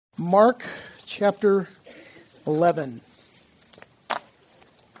Mark chapter 11.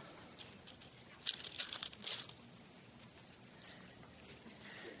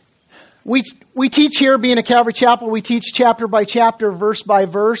 We teach here, being a Calvary Chapel, we teach chapter by chapter, verse by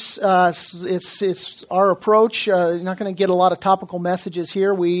verse. It's our approach. You're not going to get a lot of topical messages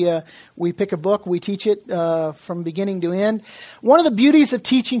here. We pick a book, we teach it from beginning to end. One of the beauties of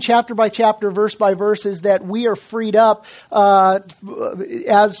teaching chapter by chapter, verse by verse, is that we are freed up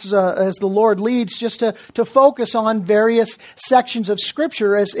as the Lord leads, just to focus on various sections of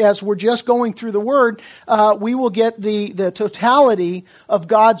Scripture. As we're just going through the Word, we will get the totality of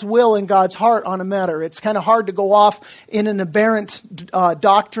God's will and God's heart on a matter. It's kind of hard to go off in an aberrant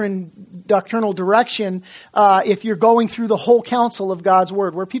doctrinal direction if you're going through the whole counsel of God's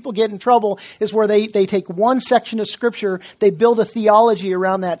Word. Where people get in trouble is where they take one section of Scripture, they build a theology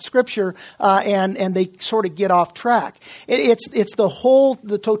around that Scripture, and they sort of get off track. It's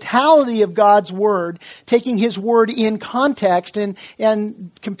the totality of God's Word, taking His Word in context and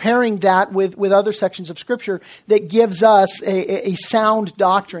comparing that with other sections of Scripture that gives us a sound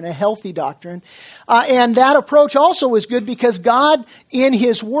doctrine, a healthy doctrine. And that approach also is good because God in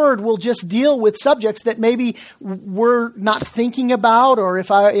His Word will just deal with subjects that maybe we're not thinking about, or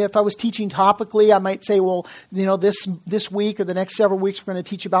if I was teaching topically, I might say, well, this week or the next several weeks we're going to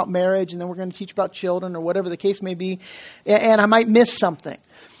teach about marriage, and then we're going to teach about children, or whatever the case may be, and I might miss something.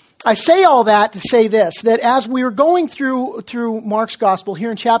 I say all that to say this, that as we were going through Mark's Gospel here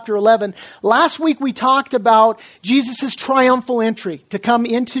in chapter 11, last week we talked about Jesus' triumphal entry to come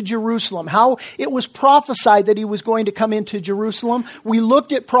into Jerusalem, how it was prophesied that He was going to come into Jerusalem. We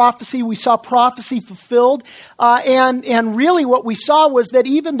looked at prophecy, we saw prophecy fulfilled, and really what we saw was that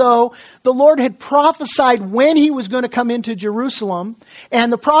even though the Lord had prophesied when He was going to come into Jerusalem,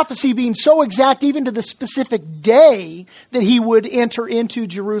 and the prophecy being so exact even to the specific day that He would enter into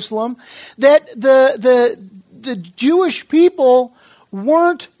Jerusalem, that the Jewish people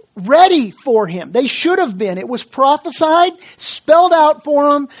weren't ready for Him. They should have been. It was prophesied, spelled out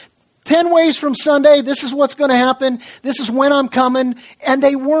for them. 10 ways from Sunday, this is what's going to happen. This is when I'm coming. And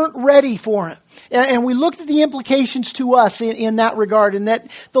they weren't ready for Him. And we looked at the implications to us in that regard, and that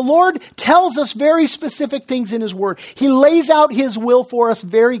the Lord tells us very specific things in His Word. He lays out His will for us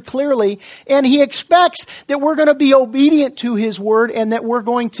very clearly, and He expects that we're going to be obedient to His Word and that we're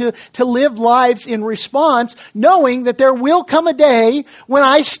going to live lives in response, knowing that there will come a day when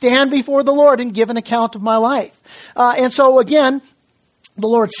I stand before the Lord and give an account of my life. And so again, the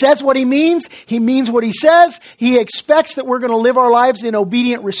Lord says what He means what He says. He expects that we're going to live our lives in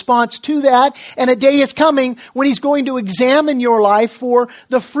obedient response to that. And a day is coming when He's going to examine your life for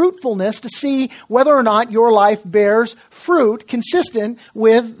the fruitfulness to see whether or not your life bears fruit consistent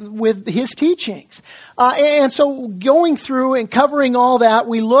with His teachings. And so going through and covering all that,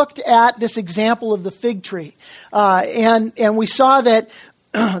 we looked at this example of the fig tree. And we saw that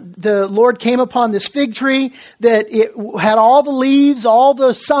the Lord came upon this fig tree, that it had all the leaves, all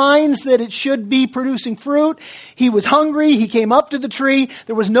the signs that it should be producing fruit. He was hungry. He came up to the tree.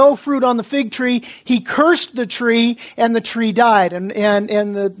 There was no fruit on the fig tree. He cursed the tree, and the tree died. And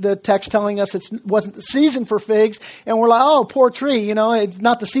the text telling us it wasn't the season for figs. And we're like, oh, poor tree. It's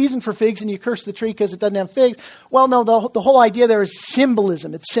not the season for figs, and you curse the tree because it doesn't have figs. Well, no, the whole idea there is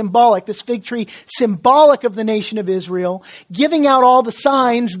symbolism. It's symbolic. This fig tree, symbolic of the nation of Israel, giving out all the signs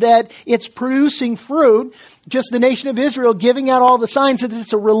that it's producing fruit. Just the nation of Israel giving out all the signs that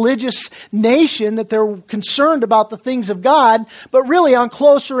it's a religious nation, that they're concerned about the things of God. But really, on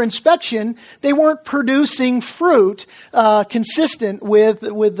closer inspection, they weren't producing fruit consistent with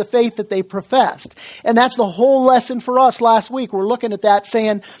the faith that they professed. And that's the whole lesson for us last week. We're looking at that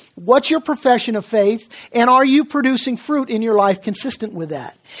saying, what's your profession of faith? And are you producing fruit in your life consistent with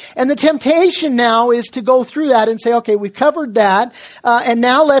that? And the temptation now is to go through that and say, okay, we've covered that. And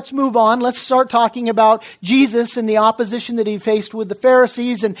now let's move on. Let's start talking about Jesus and the opposition that He faced with the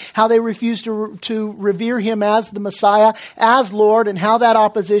Pharisees and how they refused to revere Him as the Messiah, as Lord, and how that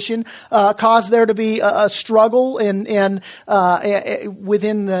opposition caused there to be a struggle and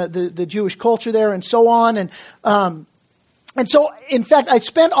within the Jewish culture there and so on. And so, in fact, I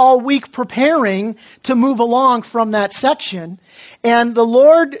spent all week preparing to move along from that section. And the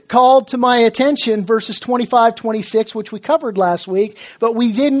Lord called to my attention verses 25, 26, which we covered last week, but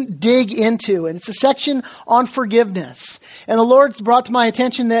we didn't dig into. And it's a section on forgiveness. And the Lord brought to my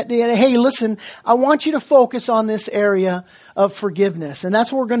attention that, hey, listen, I want you to focus on this area of forgiveness. And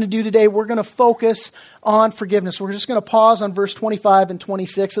that's what we're going to do today. We're going to focus on forgiveness. We're just going to pause on verse 25 and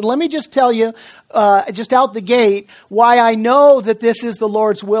 26. And let me just tell you, just out the gate, why I know that this is the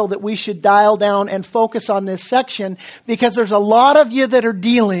Lord's will, that we should dial down and focus on this section, because there's a lot of you that are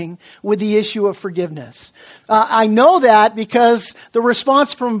dealing with the issue of forgiveness. I know that because the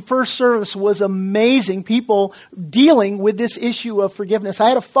response from first service was amazing. People dealing with this issue of forgiveness. I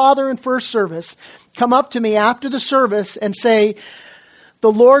had a father in first service come up to me after the service and say,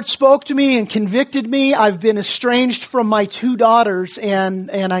 the Lord spoke to me and convicted me. I've been estranged from my two daughters, and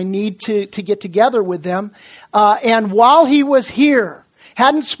I need to get together with them. And while he was here,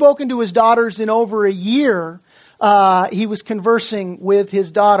 hadn't spoken to his daughters in over a year, he was conversing with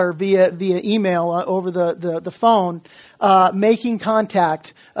his daughter via email over the phone, making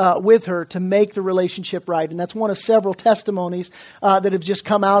contact with her to make the relationship right. And that's one of several testimonies that have just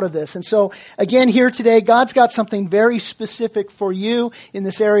come out of this. And so, again, here today, God's got something very specific for you in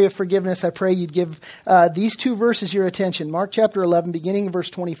this area of forgiveness. I pray you'd give these two verses your attention. Mark chapter 11, beginning in verse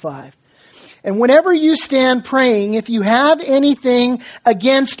 25. And whenever you stand praying, if you have anything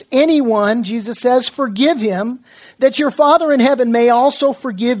against anyone, Jesus says, forgive him, that your Father in heaven may also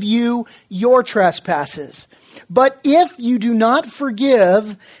forgive you your trespasses. But if you do not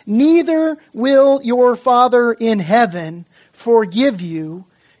forgive, neither will your Father in heaven forgive you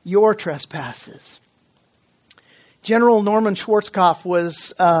your trespasses. General Norman Schwarzkopf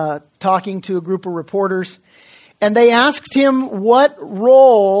was talking to a group of reporters, and they asked him what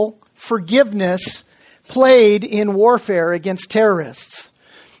role forgiveness played in warfare against terrorists.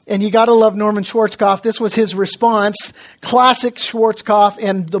 And you got to love Norman Schwarzkopf. This was his response. Classic Schwarzkopf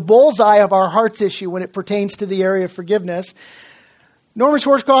and the bullseye of our heart's issue when it pertains to the area of forgiveness. Norman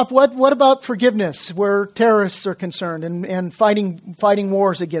Schwarzkopf, what about forgiveness where terrorists are concerned and fighting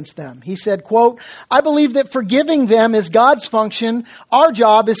wars against them? He said, quote, I believe that forgiving them is God's function. Our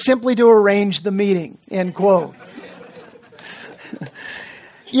job is simply to arrange the meeting, end quote.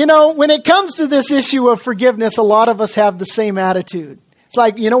 You know, when it comes to this issue of forgiveness, a lot of us have the same attitude. It's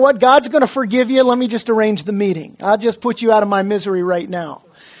like, you know what? God's going to forgive you. Let me just arrange the meeting. I'll just put you out of my misery right now.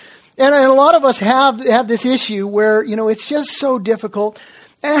 And a lot of us have this issue where, you know, it's just so difficult.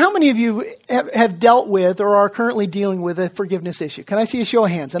 And how many of you have dealt with or are currently dealing with a forgiveness issue? Can I see a show of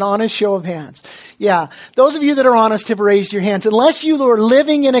hands, an honest show of hands? Yeah. Those of you that are honest have raised your hands. Unless you are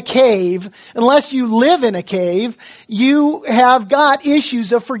living in a cave, unless you live in a cave, you have got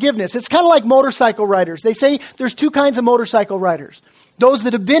issues of forgiveness. It's kind of like motorcycle riders. They say there's two kinds of motorcycle riders. Those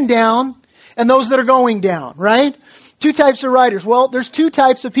that have been down and those that are going down, right? Two types of riders. Well, there's two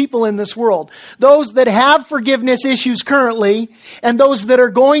types of people in this world. Those that have forgiveness issues currently and those that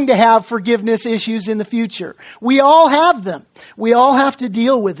are going to have forgiveness issues in the future. We all have them. We all have to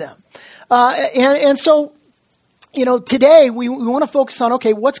deal with them. And so, you know, today we want to focus on,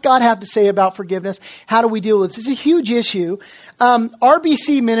 okay, what's God have to say about forgiveness? How do we deal with this? It's a huge issue.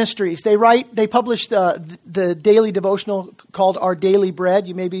 RBC Ministries, they publish the daily devotional called Our Daily Bread.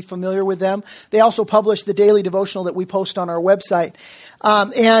 You may be familiar with them. They also publish the daily devotional that we post on our website.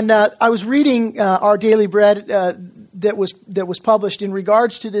 I was reading Our Daily Bread that was published in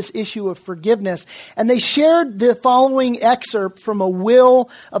regards to this issue of forgiveness, and they shared the following excerpt from a will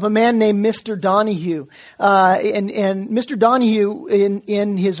of a man named Mr. Donahue. And Mr. Donahue,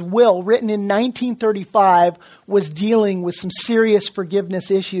 in his will, written in 1935, was dealing with some serious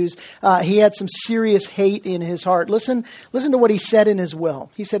forgiveness issues. He had some serious hate in his heart. Listen to what he said in his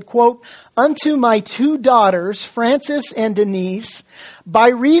will. He said, quote, unto my two daughters, Frances and Denise, by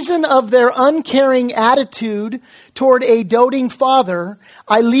reason of their uncaring attitude toward a doting father,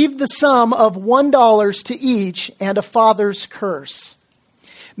 I leave the sum of $1 to each and a father's curse.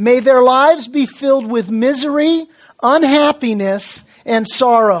 May their lives be filled with misery, unhappiness, and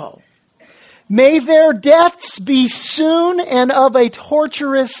sorrow. May their deaths be soon and of a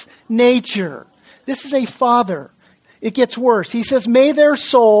torturous nature. This is a father. It gets worse. He says, may their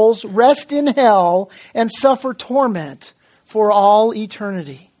souls rest in hell and suffer torment for all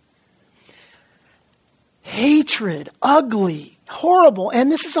eternity. Hatred, ugly, horrible. And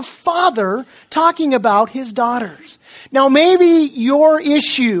this is a father talking about his daughters. Now, maybe your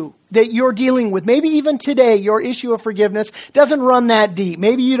issue that you're dealing with, maybe even today, your issue of forgiveness doesn't run that deep.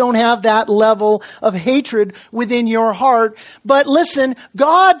 Maybe you don't have that level of hatred within your heart. But listen,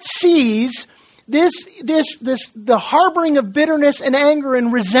 God sees the harboring of bitterness and anger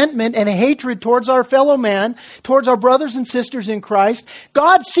and resentment and hatred towards our fellow man, towards our brothers and sisters in Christ.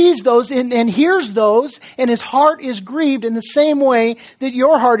 God sees those and hears those, and his heart is grieved in the same way that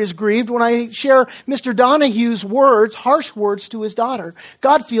your heart is grieved when I share Mr. Donahue's words, harsh words to his daughter.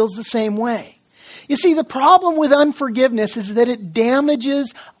 God feels the same way. You see, the problem with unforgiveness is that it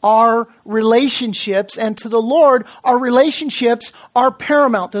damages our relationships, and to the Lord, our relationships are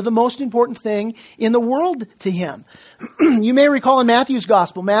paramount. They're the most important thing in the world to Him. You may recall in Matthew's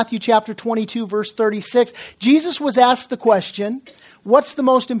Gospel, Matthew chapter 22, verse 36, Jesus was asked the question, what's the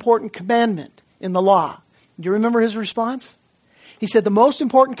most important commandment in the law? Do you remember His response? He said, the most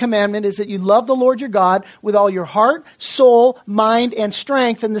important commandment is that you love the Lord your God with all your heart, soul, mind, and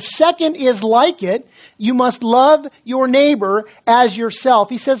strength. And the second is like it. You must love your neighbor as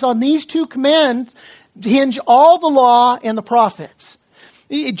yourself. He says on these two commands hinge all the law and the prophets.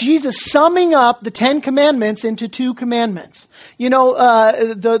 Jesus summing up the 10 commandments into 2 commandments. You know,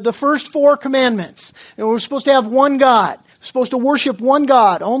 the first 4 commandments. And we're supposed to have one God. We're supposed to worship one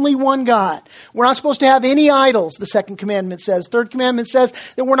God, only one God. We're not supposed to have any idols, the second commandment says. Third commandment says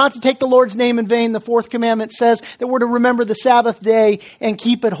that we're not to take the Lord's name in vain. The fourth commandment says that we're to remember the Sabbath day and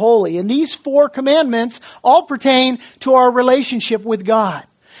keep it holy. And these 4 commandments all pertain to our relationship with God.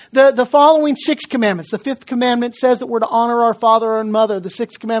 The following 6 commandments. The 5th commandment says that we're to honor our father and mother. The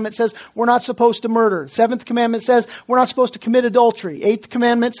 6th commandment says we're not supposed to murder. 7th commandment says we're not supposed to commit adultery. 8th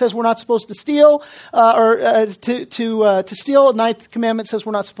commandment says we're not supposed to steal, to steal. 9th commandment says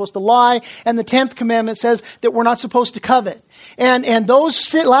we're not supposed to lie. And the 10th commandment says that we're not supposed to covet. And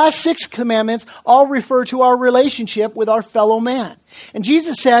those last 6 commandments all refer to our relationship with our fellow man. And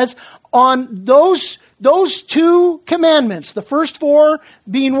Jesus says on those 2 commandments, the first 4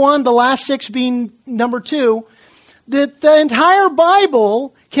 being 1, the last 6 being number 2, that the entire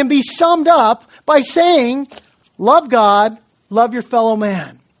Bible can be summed up by saying, love God, love your fellow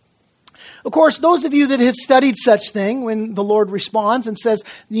man. Of course, those of you that have studied such thing, when the Lord responds and says,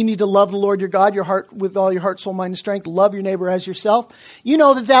 you need to love the Lord your God, your heart with all your heart, soul, mind, and strength, love your neighbor as yourself. You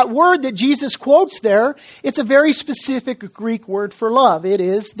know that word that Jesus quotes there, it's a very specific Greek word for love. It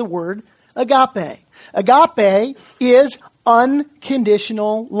is the word agape. Agape is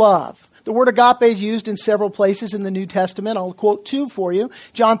unconditional love. The word agape is used in several places in the New Testament. I'll quote 2 for you.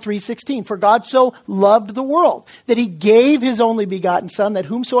 John 3:16. For God so loved the world that He gave His only begotten Son, that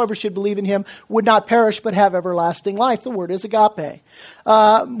whomsoever should believe in Him would not perish but have everlasting life. The word is agape.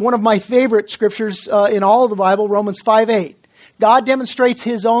 One of my favorite scriptures in all of the Bible, Romans 5:8. God demonstrates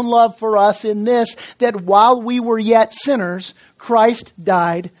His own love for us in this, that while we were yet sinners, Christ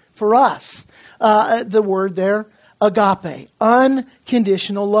died for us. The word there, agape,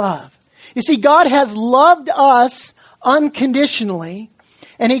 unconditional love. You see, God has loved us unconditionally,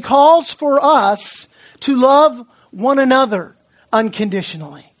 and He calls for us to love one another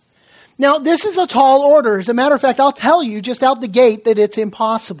unconditionally. Now, this is a tall order. As a matter of fact, I'll tell you just out the gate that it's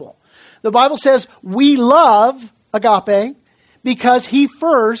impossible. The Bible says we love, agape, because He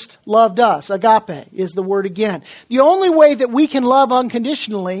first loved us. Agape is the word again. The only way that we can love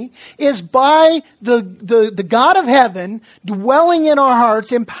unconditionally is by the God of heaven dwelling in our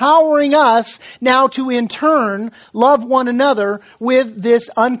hearts, empowering us now to in turn love one another with this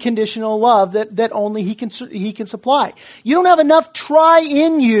unconditional love that only He can supply. You don't have enough try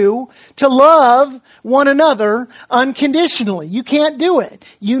in you to love one another unconditionally. You can't do it.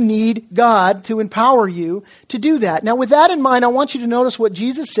 You need God to empower you to do that. Now, with that in mind, I want you to notice what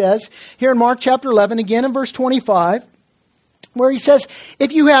Jesus says here in Mark chapter 11, again in verse 25, where He says,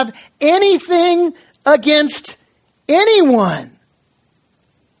 if you have anything against anyone,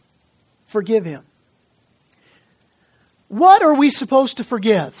 forgive him. What are we supposed to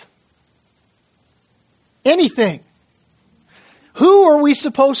forgive? Anything. Who are we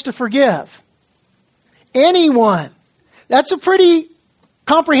supposed to forgive? Anyone. That's a pretty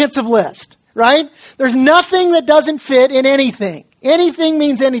comprehensive list. Right? There's nothing that doesn't fit in anything. Anything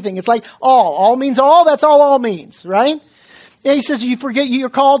means anything. It's like all. All means all. That's all means. Right? And He says you're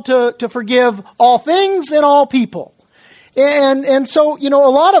called to forgive all things and all people. And so, you know, a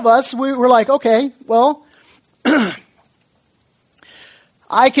lot of us, we're like, okay, well,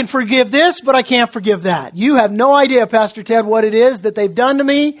 I can forgive this, but I can't forgive that. You have no idea, Pastor Ted, what it is that they've done to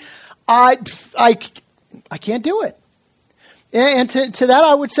me. I can't do it. And to that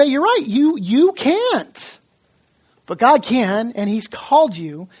I would say, you're right, you can't. But God can, and He's called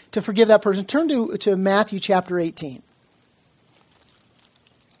you to forgive that person. Turn to Matthew chapter 18.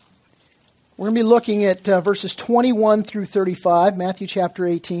 We're going to be looking at verses 21 through 35, Matthew chapter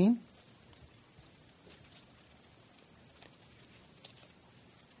 18.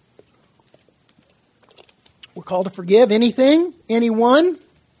 We're called to forgive anything, anyone.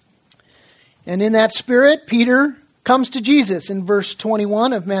 And in that spirit, Peter comes to Jesus in verse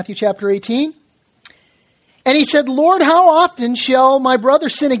 21 of Matthew chapter 18. And he said, Lord, how often shall my brother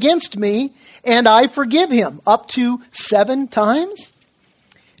sin against me and I forgive him? Up to 7 times?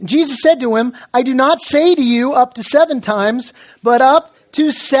 And Jesus said to him, I do not say to you up to 7 times, but up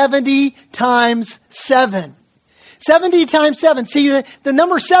to 70 times 7. 70 times 7. See, the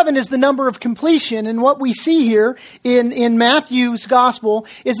number 7 is the number of completion. And what we see here in Matthew's gospel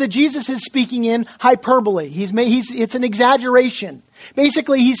is that Jesus is speaking in hyperbole. It's an exaggeration.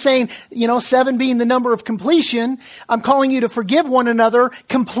 Basically, he's saying, 7 being the number of completion, I'm calling you to forgive one another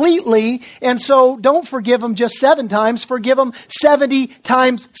completely. And so don't forgive them just 7 times, forgive them 70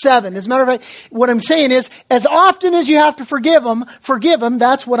 times 7. As a matter of fact, what I'm saying is, as often as you have to forgive them,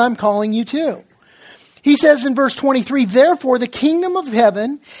 that's what I'm calling you to. He says in verse 23, therefore the kingdom of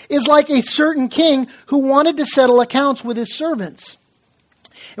heaven is like a certain king who wanted to settle accounts with his servants.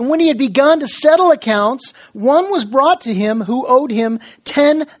 And when he had begun to settle accounts, one was brought to him who owed him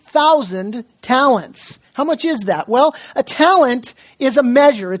 10,000 talents. How much is that? Well, a talent is a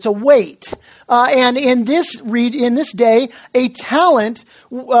measure. It's a weight. And in this day, a talent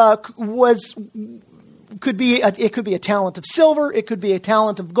could be a talent of silver. It could be a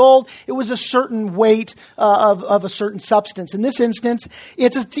talent of gold. It was a certain weight of a certain substance. In this instance,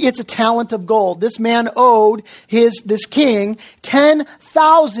 it's a talent of gold. This man owed this king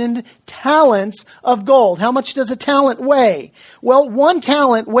 10,000 talents of gold. How much does a talent weigh? Well, 1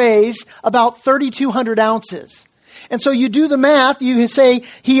 talent weighs about 3,200 ounces. And so you do the math, you say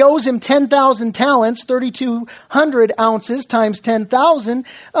he owes him 10,000 talents, 3,200 ounces times 10,000.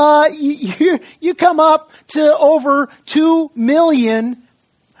 You come up to over 2 million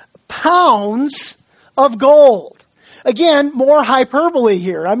pounds of gold. Again, more hyperbole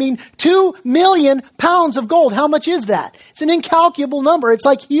here. 2 million pounds of gold. How much is that? It's an incalculable number. It's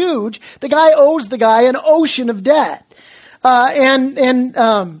like huge. The guy owes the guy an ocean of debt.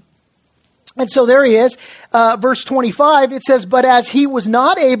 And so there he is. Verse 25, it says, but as he was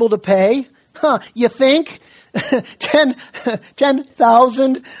not able to pay, you think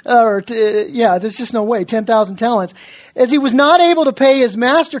 10,000, there's just no way, 10,000 talents. As he was not able to pay, his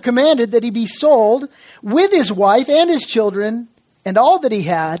master commanded that he be sold with his wife and his children and all that he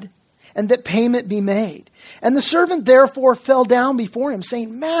had, and that payment be made. And the servant therefore fell down before him,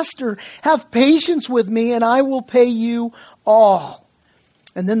 saying, Master, have patience with me, and I will pay you all.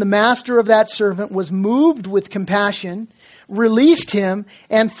 And then the master of that servant was moved with compassion, released him,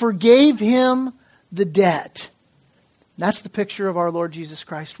 and forgave him the debt. That's the picture of our Lord Jesus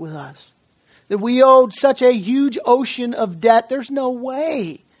Christ with us. That we owed such a huge ocean of debt, there's no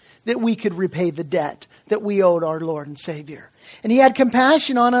way that we could repay the debt that we owed our Lord and Savior. And he had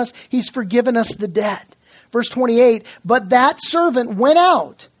compassion on us. He's forgiven us the debt. Verse 28, but that servant went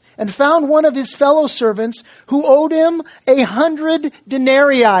out and found one of his fellow servants who owed him 100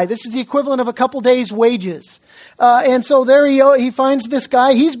 denarii. This is the equivalent of a couple days' wages. And so there he finds this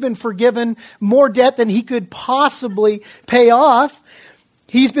guy. He's been forgiven more debt than he could possibly pay off.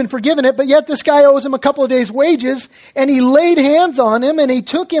 He's been forgiven it, but yet this guy owes him a couple of days' wages. And he laid hands on him and he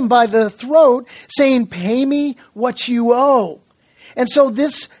took him by the throat, saying, pay me what you owe. And so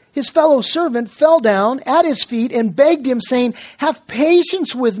his fellow servant fell down at his feet and begged him, saying, have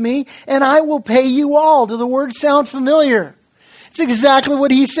patience with me, and I will pay you all. Do the words sound familiar? It's exactly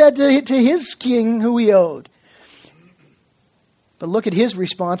what he said to his king who he owed. But look at his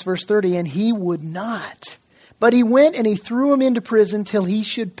response, verse 30, and he would not. But he went and he threw him into prison till he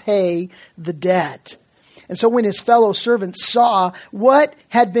should pay the debt. And so when his fellow servants saw what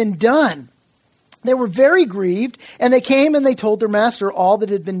had been done, they were very grieved, and they came and they told their master all that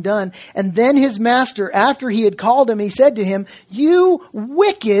had been done. And then his master, after he had called him, he said to him, you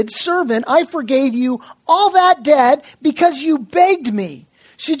wicked servant, I forgave you all that debt because you begged me.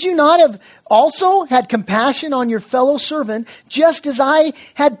 Should you not have also had compassion on your fellow servant, just as I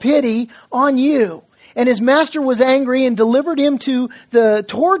had pity on you? And his master was angry and delivered him to the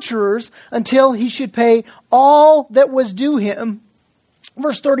torturers until he should pay all that was due him.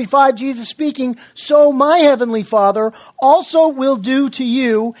 Verse 35, Jesus speaking, so my heavenly Father also will do to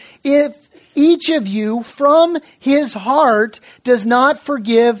you if each of you from his heart does not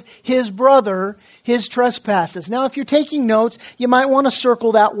forgive his brother his trespasses. Now, if you're taking notes, you might want to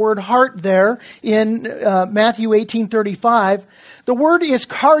circle that word heart there in Matthew 18:35. The word is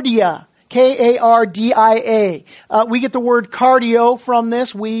cardia. Kardia. We get the word cardio from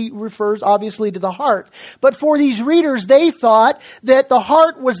this. We refers obviously to the heart. But for these readers, they thought that the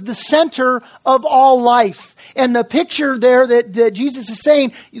heart was the center of all life. And the picture there that Jesus is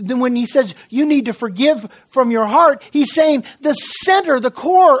saying, when he says you need to forgive from your heart, he's saying the center, the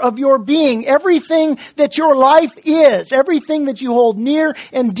core of your being, everything that your life is, everything that you hold near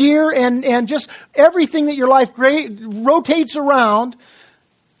and dear, and just everything that your life rotates around,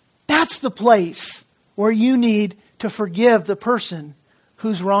 that's the place where you need to forgive the person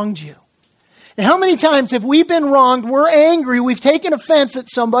who's wronged you. And how many times have we been wronged, we're angry, we've taken offense at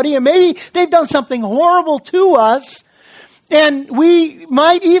somebody, and maybe they've done something horrible to us, and we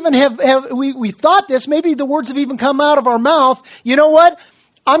might even we thought this, maybe the words have even come out of our mouth, you know what?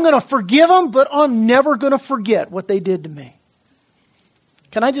 I'm going to forgive them, but I'm never going to forget what they did to me.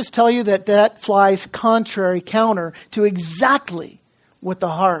 Can I just tell you that flies counter to exactly what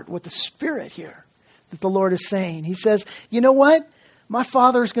the Spirit here, that the Lord is saying. He says, you know what? My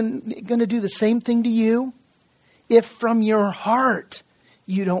Father is going to do the same thing to you if from your heart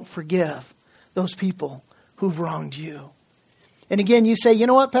you don't forgive those people who've wronged you. And again, you say, you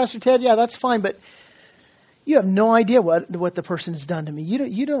know what, Pastor Ted? Yeah, that's fine, but you have no idea what the person has done to me.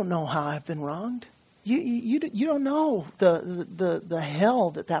 You don't know how I've been wronged. You don't know the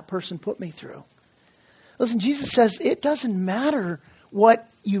hell that person put me through. Listen, Jesus says it doesn't matter what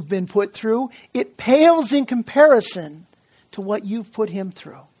you've been put through. It pales in comparison to what you've put him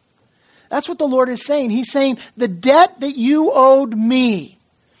through. That's what the Lord is saying. He's saying the debt that you owed me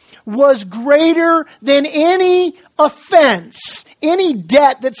was greater than any offense, any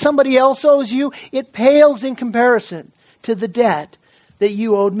debt that somebody else owes you. It pales in comparison to the debt that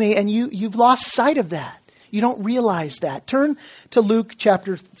you owed me, and you've lost sight of that. You don't realize that. Turn to Luke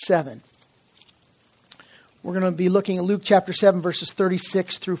chapter 7. We're going to be looking at Luke chapter 7, verses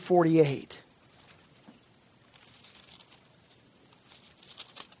 36 through 48.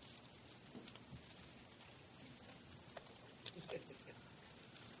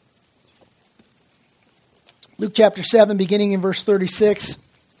 Luke chapter 7, beginning in verse 36.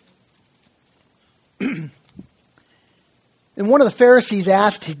 And one of the Pharisees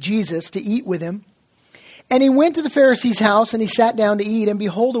asked Jesus to eat with him. And he went to the Pharisee's house, and he sat down to eat. And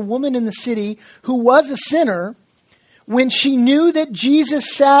behold, a woman in the city who was a sinner, when she knew that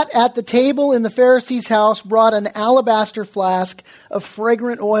Jesus sat at the table in the Pharisee's house, brought an alabaster flask of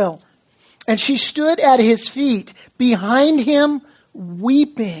fragrant oil. And she stood at his feet, behind him,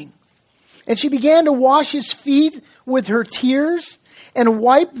 weeping. And she began to wash his feet with her tears and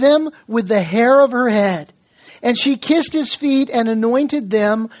wipe them with the hair of her head. And she kissed his feet and anointed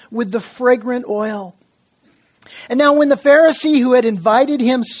them with the fragrant oil. And now when the Pharisee who had invited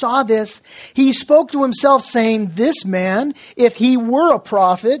him saw this, he spoke to himself, saying, this man, if he were a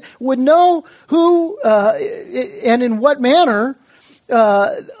prophet, would know who and in what manner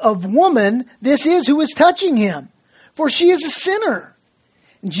of woman this is who is touching him. For she is a sinner.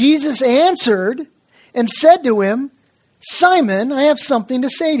 Jesus answered and said to him, Simon, I have something to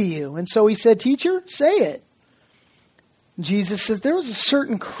say to you. And so he said, teacher, say it. Jesus says, there was a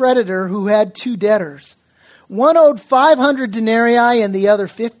certain creditor who had two debtors. One owed 500 denarii and the other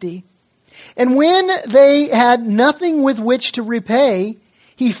 50. And when they had nothing with which to repay,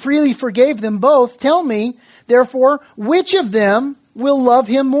 he freely forgave them both. Tell me, therefore, which of them will love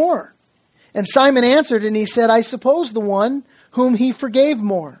him more? And Simon answered and he said, I suppose the one whom he forgave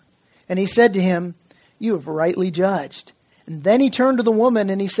more. And he said to him, you have rightly judged. And then he turned to the woman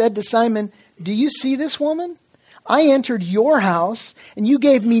and he said to Simon, do you see this woman? I entered your house and you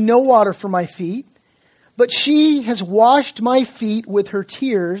gave me no water for my feet, but she has washed my feet with her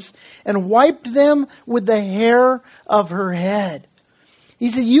tears and wiped them with the hair of her head. He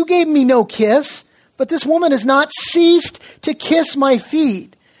said, you gave me no kiss, but this woman has not ceased to kiss my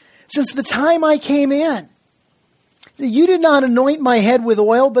feet since the time I came in. You did not anoint my head with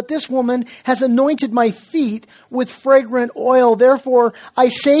oil, but this woman has anointed my feet with fragrant oil. Therefore, I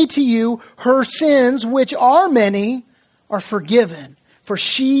say to you, her sins, which are many, are forgiven, for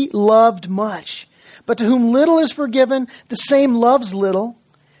she loved much. But to whom little is forgiven, the same loves little.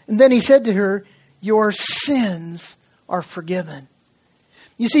 And then he said to her, your sins are forgiven.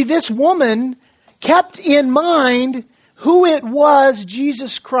 You see, this woman kept in mind who it was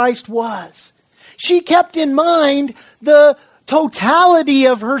Jesus Christ was. She kept in mind the totality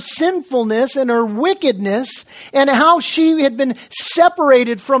of her sinfulness and her wickedness and how she had been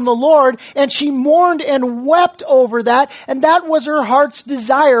separated from the Lord, and she mourned and wept over that, and that was her heart's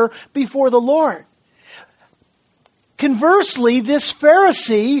desire before the Lord. Conversely, this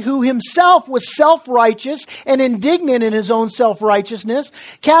Pharisee, who himself was self-righteous and indignant in his own self-righteousness,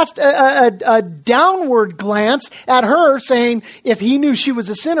 cast a downward glance at her, saying, if he knew she was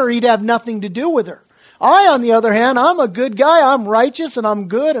a sinner, he'd have nothing to do with her. I, on the other hand, I'm a good guy. I'm righteous and I'm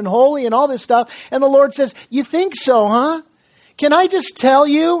good and holy and all this stuff. And the Lord says, you think so, huh? Can I just tell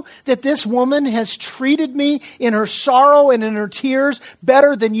you that this woman has treated me in her sorrow and in her tears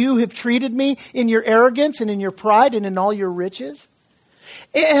better than you have treated me in your arrogance and in your pride and in all your riches?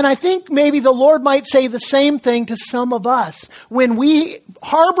 And I think maybe the Lord might say the same thing to some of us when we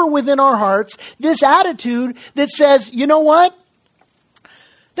harbor within our hearts this attitude that says, you know what?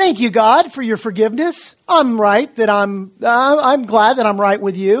 Thank you, God, for your forgiveness. I'm glad that I'm right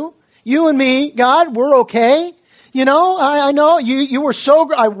with you. You and me, God, we're okay. You know, I know you were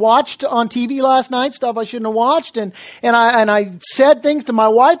so. I watched on TV last night stuff I shouldn't have watched, and I said things to my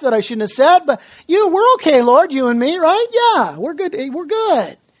wife that I shouldn't have said. But we're okay, Lord. You and me, right? Yeah, we're good. We're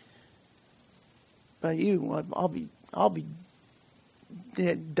good. But I'll be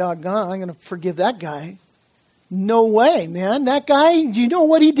doggone. I'm going to forgive that guy. No way, man. That guy. You know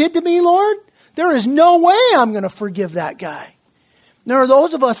what he did to me, Lord? There is no way I'm going to forgive that guy. There are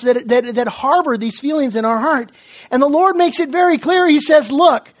those of us that harbor these feelings in our heart. And the Lord makes it very clear. He says,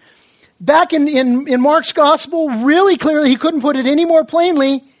 look, back in Mark's gospel, really clearly, he couldn't put it any more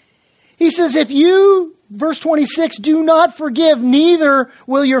plainly. He says, if you, verse 26, do not forgive, neither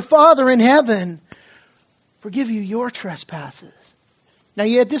will your Father in heaven forgive you your trespasses. Now,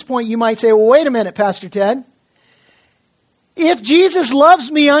 at this point, you might say, well, wait a minute, Pastor Ted. If Jesus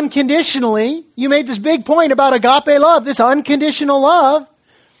loves me unconditionally, you made this big point about agape love, this unconditional love.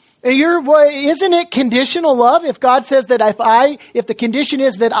 Isn't it conditional love? If God says that if the condition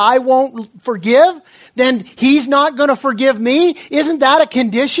is that I won't forgive, then he's not going to forgive me. Isn't that a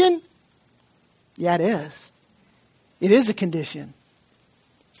condition? Yeah, it is. It is a condition.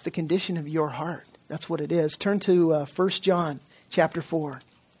 It's the condition of your heart. That's what it is. Turn to 1 John chapter 4.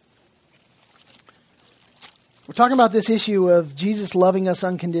 We're talking about this issue of Jesus loving us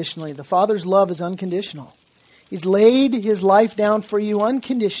unconditionally. The Father's love is unconditional. He's laid his life down for you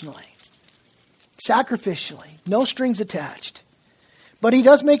unconditionally, sacrificially, no strings attached. But he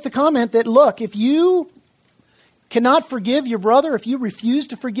does make the comment that, look, if you cannot forgive your brother, if you refuse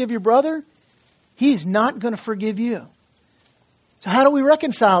to forgive your brother, he's not going to forgive you. So how do we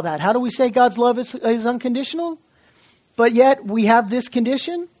reconcile that? How do we say God's love is unconditional? But yet we have this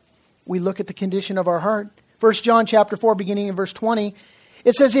condition? We look at the condition of our heart. 1 John chapter 4, beginning in verse 20,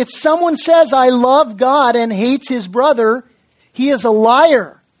 it says, if someone says, I love God and hates his brother, he is a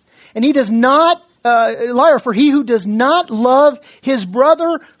liar. And he does not, liar, for he who does not love his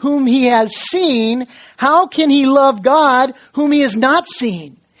brother whom he has seen, how can he love God whom he has not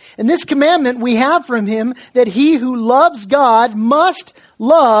seen? And this commandment we have from him, that he who loves God must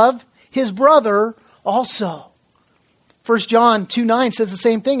love his brother also. 1 John 2:9 says the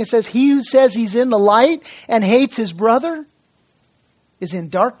same thing. It says, he who says he's in the light and hates his brother is in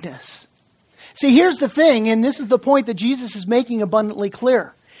darkness. See, here's the thing, and this is the point that Jesus is making abundantly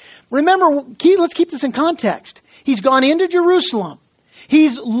clear. Remember, let's keep this in context. He's gone into Jerusalem.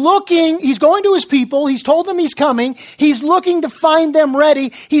 He's going to his people. He's told them he's coming. He's looking to find them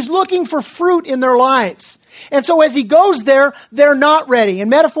ready. He's looking for fruit in their lives. And so as he goes there, they're not ready. And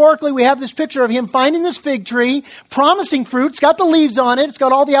metaphorically, we have this picture of him finding this fig tree, promising fruit. It's got the leaves on it. It's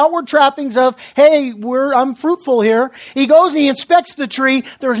got all the outward trappings of, hey, I'm fruitful here. He goes and he inspects the tree.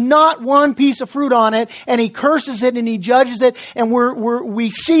 There's not one piece of fruit on it. And he curses it and he judges it. And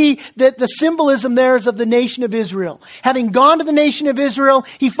we see that the symbolism there is of the nation of Israel. Having gone to the nation of Israel,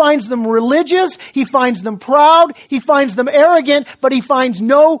 he finds them religious. He finds them proud. He finds them arrogant. But he finds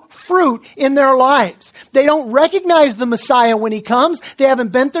no fruit in their lives. They don't recognize the Messiah when he comes. They haven't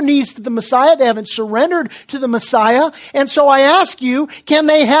bent their knees to the Messiah. They haven't surrendered to the Messiah. And so I ask you, can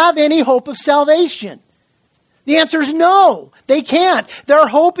they have any hope of salvation? The answer is no, they can't. Their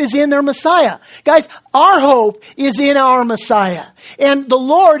hope is in their Messiah. Guys, our hope is in our Messiah. And the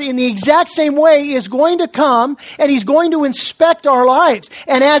Lord, in the exact same way, is going to come and he's going to inspect our lives.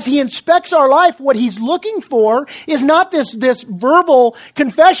 And as he inspects our life, what he's looking for is not this verbal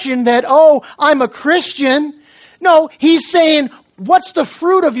confession that, oh, I'm a Christian. No, he's saying, what's the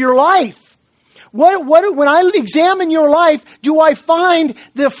fruit of your life? When I examine your life, do I find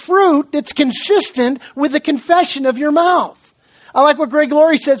the fruit that's consistent with the confession of your mouth? I like what Greg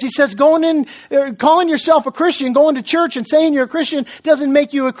Laurie says. He says, calling yourself a Christian, going to church and saying you're a Christian doesn't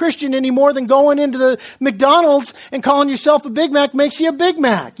make you a Christian any more than going into the McDonald's and calling yourself a Big Mac makes you a Big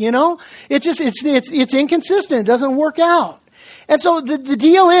Mac, you know? It's inconsistent. It doesn't work out. And so the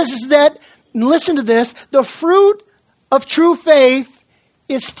deal is that, listen to this, the fruit of true faith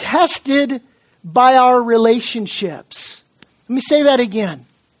is tested by our relationships. Let me say that again.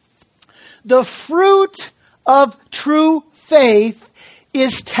 The fruit of true faith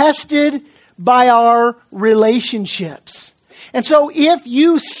is tested by our relationships. And so if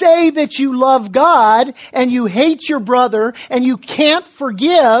you say that you love God and you hate your brother and you can't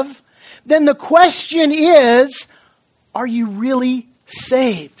forgive, then the question is, are you really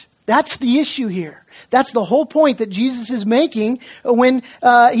saved? That's the issue here. That's the whole point that Jesus is making when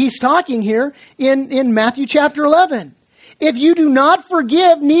he's talking here in Matthew chapter 11. If you do not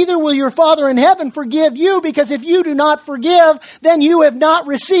forgive, neither will your Father in heaven forgive you, because if you do not forgive, then you have not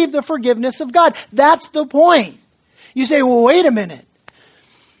received the forgiveness of God. That's the point. You say, well, wait a minute.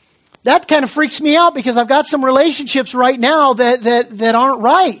 That kind of freaks me out because I've got some relationships right now that aren't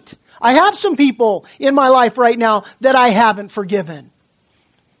right. I have some people in my life right now that I haven't forgiven.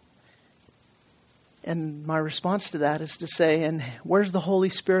 And my response to that is to say, and where's the Holy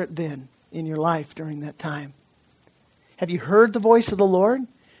Spirit been in your life during that time? Have you heard the voice of the Lord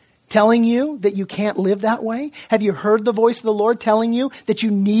telling you that you can't live that way? Have you heard the voice of the Lord telling you that you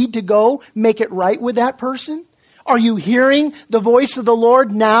need to go make it right with that person? Are you hearing the voice of the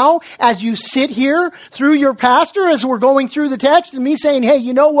Lord now as you sit here through your pastor as we're going through the text and me saying, hey,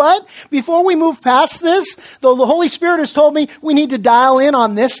 you know what? Before we move past this, the Holy Spirit has told me we need to dial in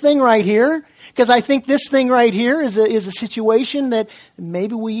on this thing right here, because I think this thing right here is a situation that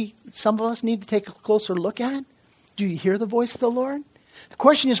maybe some of us need to take a closer look at. Do you hear the voice of the Lord? The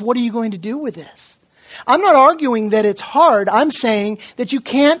question is, what are you going to do with this? I'm not arguing that it's hard. I'm saying that you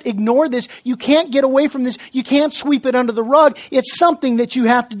can't ignore this. You can't get away from this. You can't sweep it under the rug. It's something that you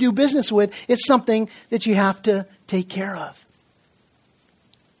have to do business with. It's something that you have to take care of.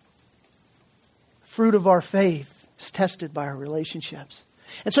 Fruit of our faith is tested by our relationships.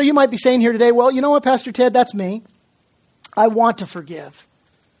 And so you might be saying here today, well, you know what, Pastor Ted, that's me. I want to forgive.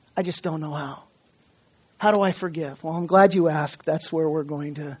 I just don't know how. How do I forgive? Well, I'm glad you asked. That's where we're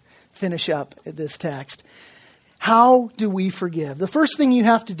going to finish up this text. How do we forgive? The first thing you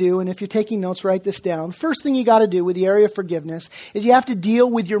have to do, and if you're taking notes, write this down. First thing you got to do with the area of forgiveness is you have to deal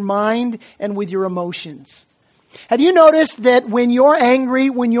with your mind and with your emotions. Have you noticed that when you're angry,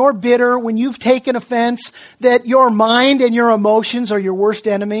 when you're bitter, when you've taken offense, that your mind and your emotions are your worst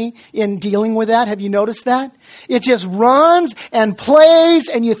enemy in dealing with that? Have you noticed that? It just runs and plays,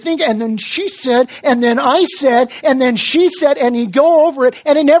 and you think, and then she said, and then I said, and then she said, and you go over it,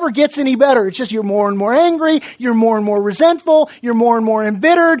 and it never gets any better. It's just you're more and more angry, you're more and more resentful, you're more and more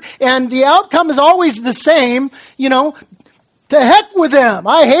embittered, and the outcome is always the same, To heck with them.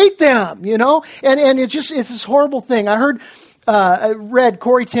 I hate them, And it's this horrible thing. I read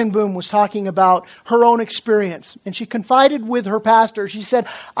Corrie ten Boom was talking about her own experience. And she confided with her pastor. She said,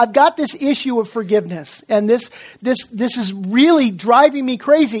 I've got this issue of forgiveness. And this is really driving me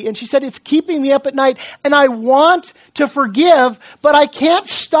crazy. And she said, it's keeping me up at night. And I want to forgive, but I can't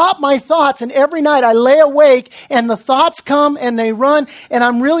stop my thoughts. And every night I lay awake and the thoughts come and they run. And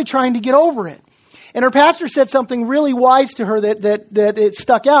I'm really trying to get over it. And her pastor said something really wise to her that it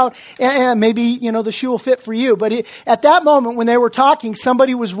stuck out. And maybe, the shoe will fit for you. But at that moment when they were talking,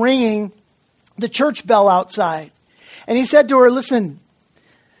 somebody was ringing the church bell outside. And he said to her, listen,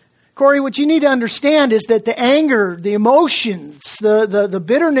 Corrie, what you need to understand is that the anger, the emotions, the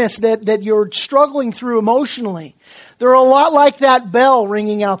bitterness that you're struggling through emotionally, they're a lot like that bell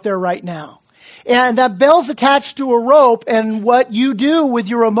ringing out there right now. And that bell's attached to a rope, and what you do with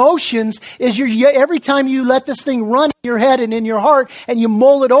your emotions is every time you let this thing run in your head and in your heart and you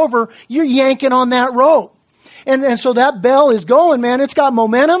mull it over, you're yanking on that rope. And so that bell is going, man. It's got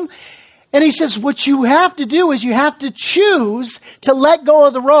momentum. And he says, what you have to do is you have to choose to let go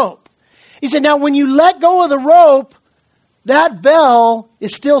of the rope. He said, now when you let go of the rope, that bell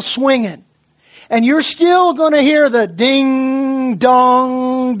is still swinging. And you're still going to hear the ding,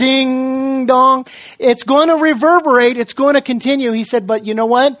 dong, ding, dong. It's going to reverberate. It's going to continue. He said, but you know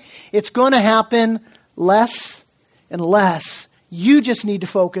what? It's going to happen less and less. You just need to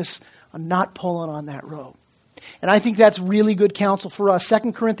focus on not pulling on that rope. And I think that's really good counsel for us.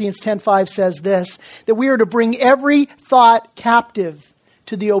 2 Corinthians 10:5 says this, that we are to bring every thought captive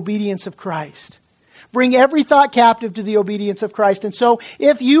to the obedience of Christ. Bring every thought captive to the obedience of Christ. And so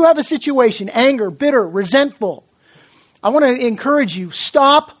if you have a situation, anger, bitter, resentful, I want to encourage you,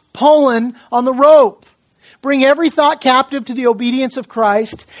 stop pulling on the rope. Bring every thought captive to the obedience of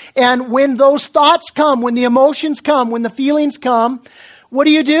Christ. And when those thoughts come, when the emotions come, when the feelings come, what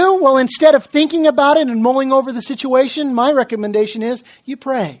do? Well, instead of thinking about it and mulling over the situation, my recommendation is you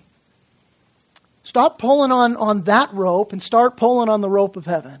pray. Stop pulling on that rope and start pulling on the rope of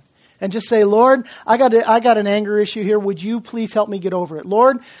heaven. And just say, Lord, I got an anger issue here. Would you please help me get over it?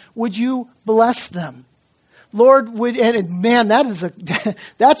 Lord, would you bless them? Lord,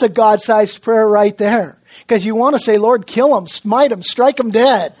 that's a God-sized prayer right there. Because you want to say, Lord, kill them, smite them, strike them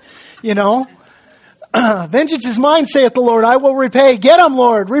dead. Vengeance is mine, saith the Lord. I will repay. Get them,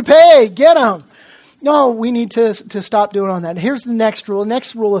 Lord. Repay. Get them. No, we need to stop doing on that. Here's the next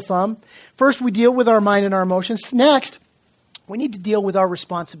rule of thumb. First, we deal with our mind and our emotions. Next, we need to deal with our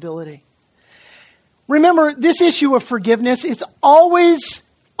responsibility. Remember, this issue of forgiveness, it's always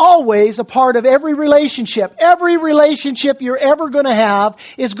always a part of every relationship. Every relationship you're ever going to have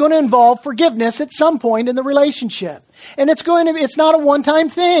is going to involve forgiveness at some point in the relationship. And it's not a one-time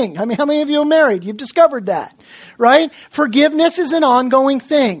thing. I mean, how many of you are married? You've discovered that, right? Forgiveness is an ongoing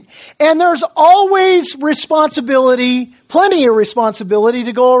thing. And there's always responsibility, plenty of responsibility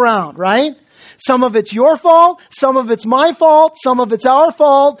to go around, right? Some of it's your fault, some of it's my fault, some of it's our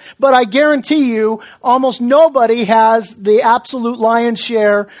fault, but I guarantee you almost nobody has the absolute lion's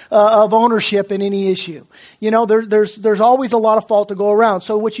share of ownership in any issue. You know, there's always a lot of fault to go around.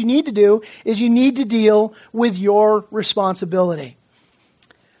 So what you need to do is you need to deal with your responsibility.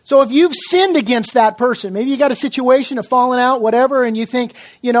 So if you've sinned against that person, maybe you got a situation of falling out, whatever, and you think,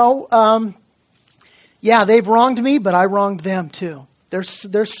 yeah, they've wronged me, but I wronged them too.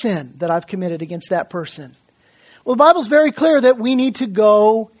 There's sin that I've committed against that person. Well, the Bible's very clear that we need to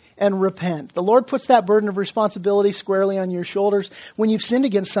go and repent. The Lord puts that burden of responsibility squarely on your shoulders. When you've sinned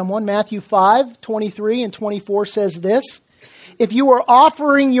against someone, Matthew 5:23 and 24 says this: if you are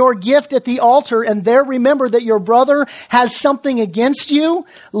offering your gift at the altar and there remember that your brother has something against you,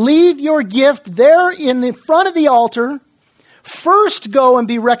 leave your gift there in the front of the altar. First go and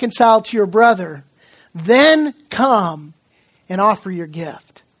be reconciled to your brother. Then come and offer your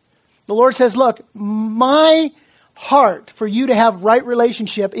gift. The Lord says, look, my heart for you to have right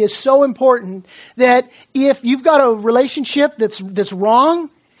relationship is so important that if you've got a relationship that's wrong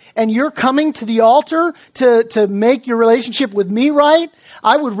and you're coming to the altar to make your relationship with me right,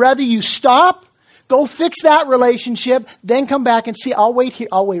 I would rather you stop, go fix that relationship, then come back and see, I'll wait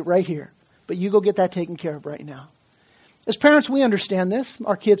right here. But you go get that taken care of right now. As parents, we understand this.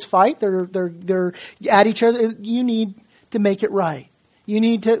 Our kids fight. They're at each other. You need to make it right. You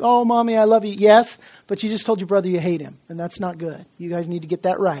need to, oh, mommy, I love you. Yes, but you just told your brother you hate him, and that's not good. You guys need to get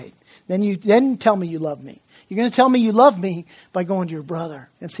that right. Then tell me you love me. You're going to tell me you love me by going to your brother.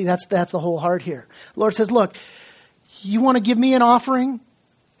 And see, that's the whole heart here. The Lord says, look, you want to give me an offering?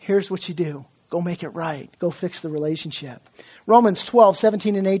 Here's what you do. Go make it right. Go fix the relationship. Romans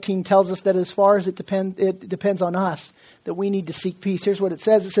 12:17 and 18 tells us that as far as it depends on us, that we need to seek peace. Here's what it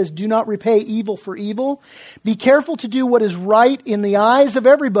says. It says, do not repay evil for evil. Be careful to do what is right in the eyes of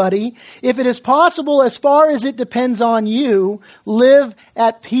everybody. If it is possible, as far as it depends on you, live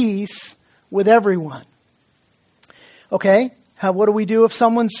at peace with everyone. Okay, what do we do if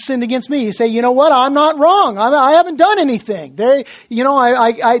someone's sinned against me? You say, you know what, I'm not wrong. I haven't done anything.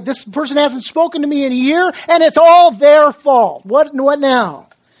 This person hasn't spoken to me in a year, and it's all their fault. What now?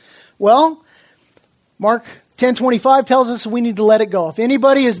 Well, Mark 10:25 tells us we need to let it go. If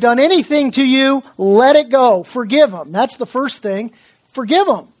anybody has done anything to you, let it go. Forgive them. That's the first thing. Forgive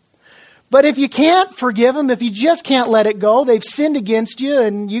them. But if you can't forgive them, if you just can't let it go, they've sinned against you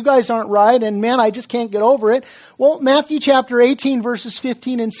and you guys aren't right, and man, I just can't get over it. Well, Matthew chapter 18, verses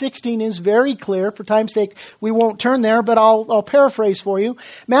 15 and 16 is very clear. For time's sake, we won't turn there, but I'll paraphrase for you.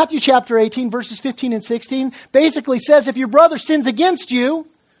 Matthew chapter 18, verses 15 and 16 basically says, if your brother sins against you,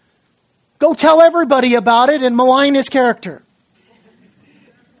 go tell everybody about it and malign his character.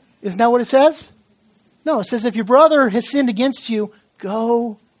 Isn't that what it says? No, it says if your brother has sinned against you,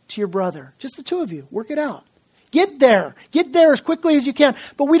 go to your brother. Just the two of you. Work it out. Get there. Get there as quickly as you can.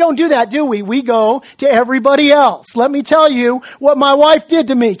 But we don't do that, do we? We go to everybody else. Let me tell you what my wife did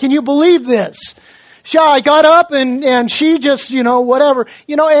to me. Can you believe this? I got up and she just, whatever.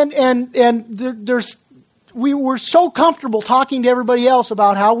 We were so comfortable talking to everybody else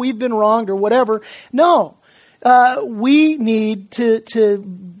about how we've been wronged or whatever. No, we need to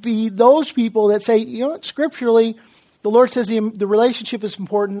be those people that say, scripturally, the Lord says the relationship is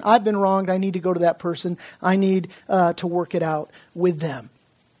important. I've been wronged. I need to go to that person. I need to work it out with them.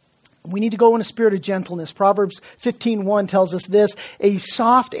 We need to go in a spirit of gentleness. Proverbs 15:1 tells us this: a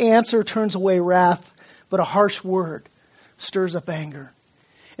soft answer turns away wrath, but a harsh word stirs up anger.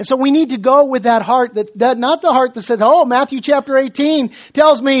 And so we need to go with that heart, that not the heart that says, oh, Matthew chapter 18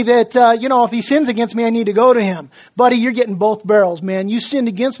 tells me that, if he sins against me, I need to go to him. Buddy, you're getting both barrels, man. You sinned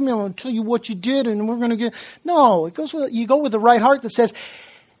against me, I'm going to tell you what you did, and we're going to get... No, you go with the right heart that says,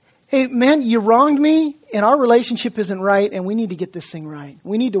 hey, man, you wronged me, and our relationship isn't right, and we need to get this thing right.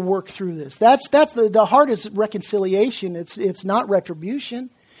 We need to work through this. That's the heart is reconciliation. It's not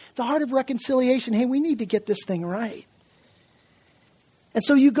retribution. It's a heart of reconciliation. Hey, we need to get this thing right. And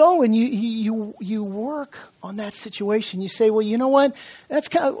so you go and you work on that situation. You say, well, you know what?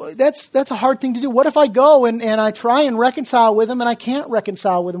 That's a hard thing to do. What if I go and I try and reconcile with them and I can't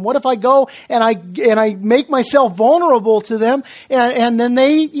reconcile with them? What if I go and I make myself vulnerable to them and then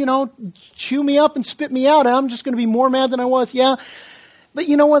they, chew me up and spit me out and I'm just going to be more mad than I was? Yeah. But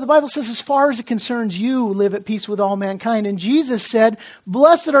you know what? The Bible says, as far as it concerns you, live at peace with all mankind. And Jesus said,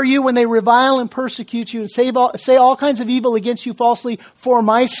 blessed are you when they revile and persecute you and say all kinds of evil against you falsely for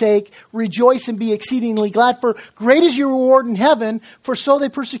my sake. Rejoice and be exceedingly glad, for great is your reward in heaven, for so they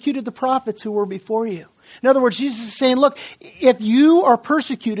persecuted the prophets who were before you. In other words, Jesus is saying, look, if you are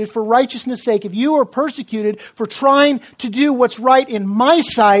persecuted for righteousness' sake, if you are persecuted for trying to do what's right in my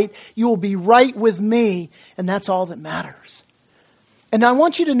sight, you will be right with me, and that's all that matters. And I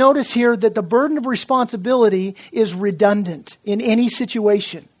want you to notice here that the burden of responsibility is redundant in any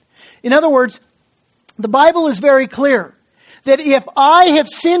situation. In other words, the Bible is very clear that if I have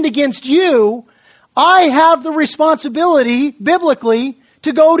sinned against you, I have the responsibility, biblically,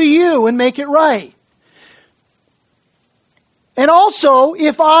 to go to you and make it right. And also,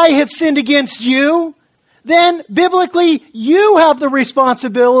 if I have sinned against you, then biblically, you have the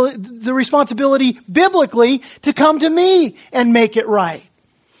responsibility biblically to come to me and make it right.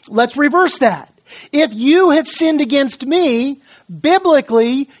 Let's reverse that. If you have sinned against me,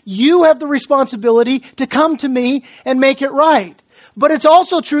 biblically, you have the responsibility to come to me and make it right. But it's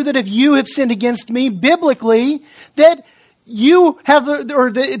also true that if you have sinned against me, biblically, that you have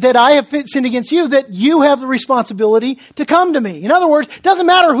that I have sinned against you, that you have the responsibility to come to me. In other words, it doesn't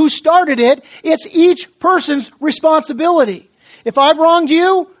matter who started it, it's each person's responsibility. If I've wronged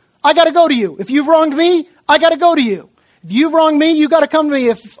you, I got to go to you. If you've wronged me, I got to go to you. If you've wronged me, you got to come to me.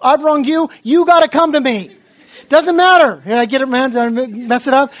 If I've wronged you, you got to come to me. Doesn't matter. Did I get it, man? Did I mess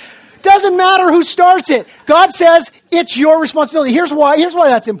it up? Doesn't matter who starts it. God says it's your responsibility. Here's why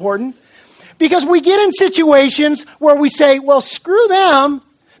that's important. Because we get in situations where we say, well, screw them.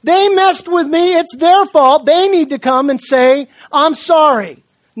 They messed with me. It's their fault. They need to come and say, I'm sorry.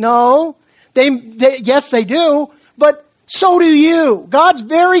 No, yes, they do, but so do you. God's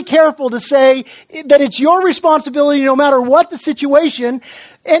very careful to say that it's your responsibility no matter what the situation.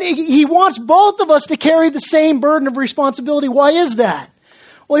 And He wants both of us to carry the same burden of responsibility. Why is that?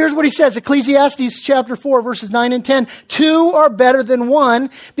 Well, here's what he says, Ecclesiastes chapter 4, verses 9 and 10. 2 are better than 1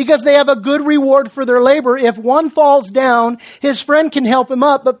 because they have a good reward for their labor. If one falls down, his friend can help him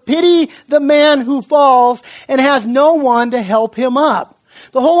up. But pity the man who falls and has no one to help him up.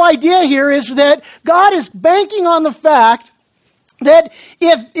 The whole idea here is that God is banking on the fact that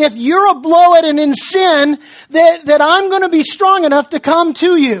if you're a blow-it and in sin, that I'm going to be strong enough to come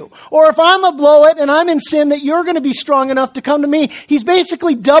to you. Or if I'm a blow-it and I'm in sin, that you're going to be strong enough to come to me. He's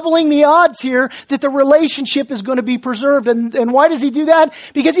basically doubling the odds here that the relationship is going to be preserved. And why does he do that?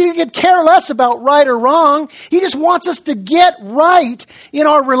 Because he could care less about right or wrong. He just wants us to get right in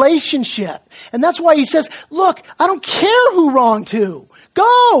our relationship. And that's why he says, look, I don't care who wronged who.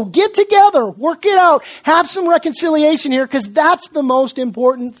 Go, get together, work it out, have some reconciliation here, because that's the most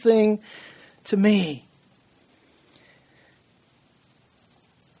important thing to me.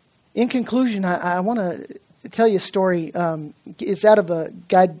 In conclusion, I want to tell you a story. It's out of a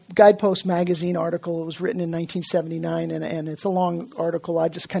Guidepost magazine article. It was written in 1979, and it's a long article. I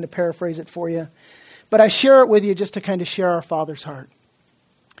just kind of paraphrase it for you. But I share it with you just to kind of share our Father's heart.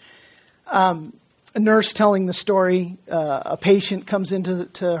 A nurse telling the story, a patient comes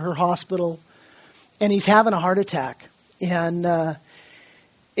into her hospital, and he's having a heart attack. And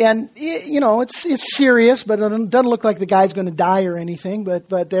you know, it's serious, but it doesn't look like the guy's going to die or anything.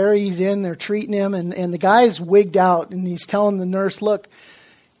 But there he's in, they're treating him, and the guy's wigged out, and he's telling the nurse, look,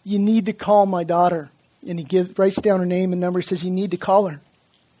 you need to call my daughter. And he writes down her name and number. He says, you need to call her.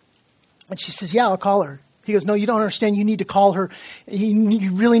 And she says, yeah, I'll call her. He goes, no, you don't understand. You need to call her.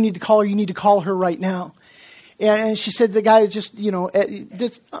 You really need to call her. You need to call her right now. And she said the guy just,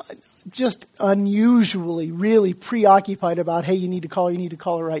 just unusually, really preoccupied about, hey, you need to call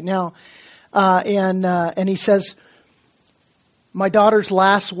her right now. And he says, my daughter's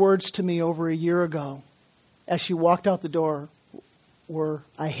last words to me over a year ago as she walked out the door were,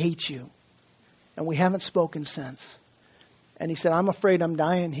 I hate you. And we haven't spoken since. And he said, I'm afraid I'm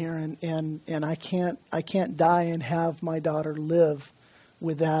dying here, and I can't die and have my daughter live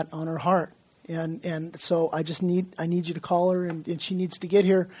with that on her heart. And so I need you to call her, and she needs to get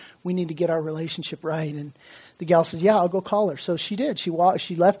here. We need to get our relationship right. And the gal says, yeah, I'll go call her. So she did. She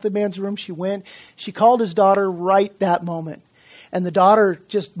left the man's room. She went. She called his daughter right that moment. And the daughter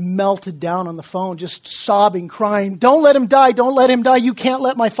just melted down on the phone, just sobbing, crying, don't let him die, don't let him die. You can't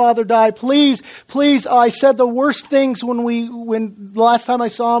let my father die. Please, please. I said the worst things when the last time I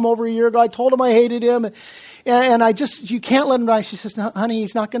saw him over a year ago. I told him I hated him. And you can't let him die. She says, honey,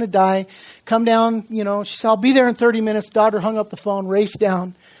 he's not going to die. Come down, She said, I'll be there in 30 minutes. Daughter hung up the phone, raced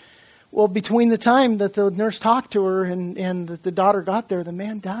down. Well, between the time that the nurse talked to her and the daughter got there, the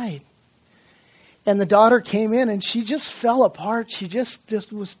man died. And the daughter came in and she just fell apart. She just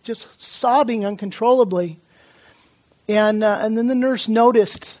was sobbing uncontrollably. And then the nurse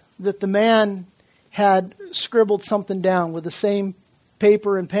noticed that the man had scribbled something down with the same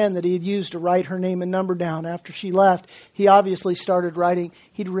paper and pen that he had used to write her name and number down after she left. He obviously started writing.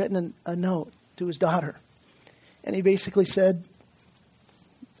 He'd written a note to his daughter. And he basically said,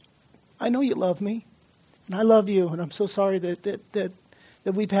 I know you love me, and I love you, and I'm so sorry that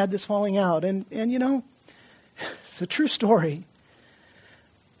we've had this falling out. And you know, it's a true story.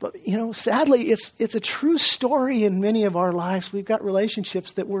 But, you know, sadly, it's a true story in many of our lives. We've got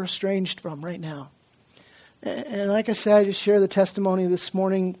relationships that we're estranged from right now. And like I said, I just share the testimony this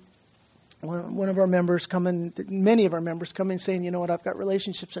morning. One of our members many of our members come in saying, you know what, I've got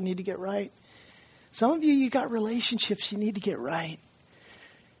relationships I need to get right. Some of you got relationships you need to get right.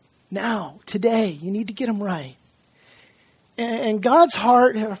 Now, today, you need to get them right. And God's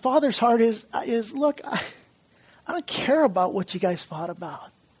heart, our Father's heart is look, I don't care about what you guys fought about.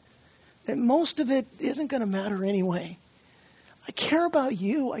 And most of it isn't going to matter anyway. I care about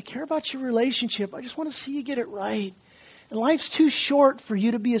you. I care about your relationship. I just want to see you get it right. And life's too short for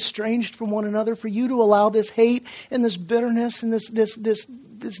you to be estranged from one another, for you to allow this hate and this bitterness and this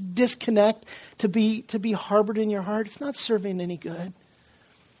disconnect to be harbored in your heart. It's not serving any good.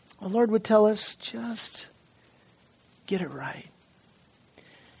 The Lord would tell us, just get it right.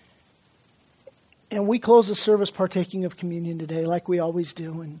 And we close the service partaking of communion today like we always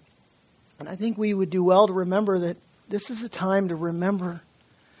do. And I think we would do well to remember that this is a time to remember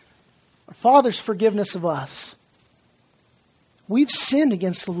our Father's forgiveness of us. We've sinned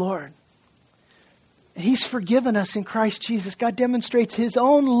against the Lord. And He's forgiven us in Christ Jesus. God demonstrates His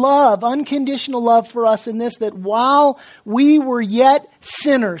own love, unconditional love for us in this, that while we were yet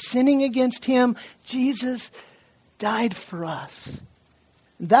sinners, sinning against Him, Jesus died for us.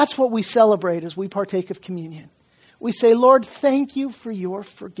 And that's what we celebrate as we partake of communion. We say, Lord, thank you for your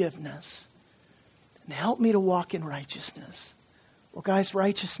forgiveness. And help me to walk in righteousness. Well, guys,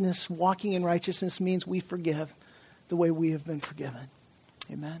 walking in righteousness means we forgive the way we have been forgiven.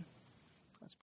 Amen.